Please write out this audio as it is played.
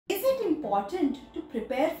Is it important to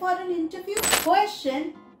prepare for an interview?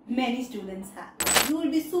 Question many students have. You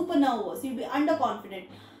will be super nervous, you will be underconfident,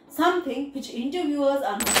 something which interviewers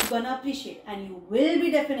are not gonna appreciate, and you will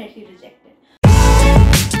be definitely rejected.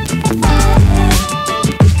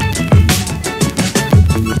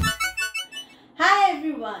 Hi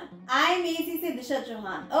everyone, I am ACCA Disha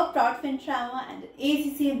Chauhan, a proud Fin Trauma and an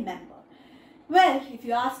ACCA member. Well, if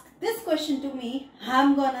you ask this question to me,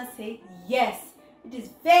 I'm gonna say yes. It is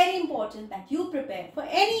very important that you prepare for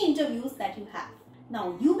any interviews that you have.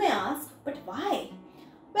 Now you may ask, but why?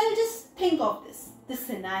 Well, just think of this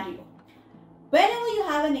scenario. Whenever you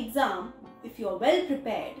have an exam, if you are well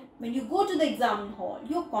prepared, when you go to the exam hall,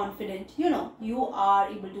 you're confident, you are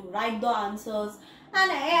able to write the answers,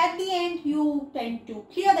 and at the end you tend to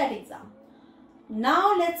clear that exam.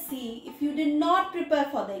 Now let's see, if you did not prepare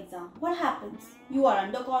for the exam, what happens? You are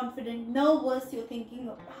underconfident, nervous, you're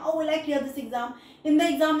thinking, how will I clear this exam? In the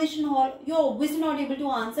examination hall, you're obviously not able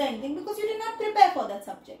to answer anything because you did not prepare for that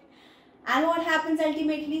subject. And what happens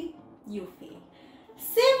ultimately? You fail.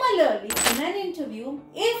 Similarly, in an interview,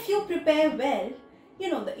 if you prepare well,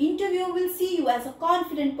 the interviewer will see you as a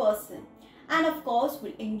confident person and of course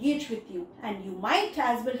will engage with you, and you might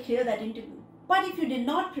as well clear that interview. But if you did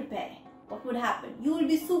not prepare, what would happen? You will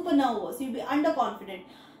be super nervous, you will be underconfident,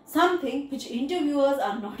 something which interviewers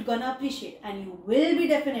are not gonna appreciate, and you will be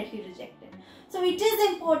definitely rejected. So it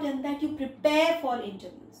is important that you prepare for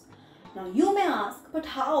interviews. Now you may ask, but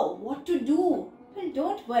how? What to do? Well,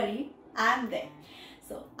 don't worry, I am there.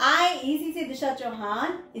 So ACCA Disha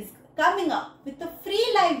Chauhan is coming up with a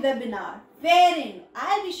free live webinar wherein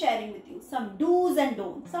I'll be sharing with you some do's and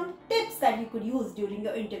don'ts, some tips that you could use during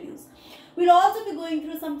your interviews. We'll also be going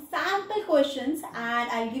through some sample questions and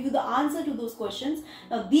I'll give you the answer to those questions.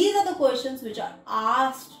 Now these are the questions which are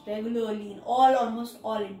asked regularly in almost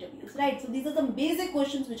all interviews, right? So these are some basic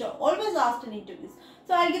questions which are always asked in interviews.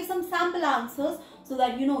 So I'll give some sample answers so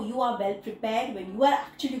that you are well prepared when you are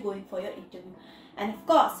actually going for your interview. And of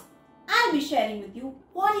course, I'll be sharing with you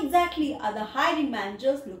what exactly are the hiring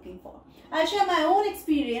managers looking for. I'll share my own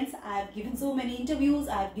experience. I've given so many interviews.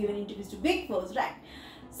 I've given interviews to Big Fours, right?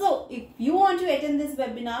 So if you want to attend this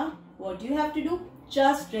webinar, what do you have to do?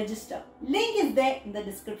 Just register. Link is there in the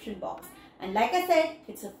description box. And like I said,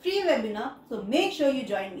 it's a free webinar, so make sure you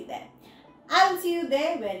join me there. I will see you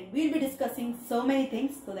there where we'll be discussing so many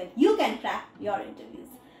things so that you can crack your interviews.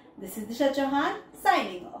 This is Disha Chauhan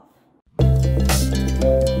signing off.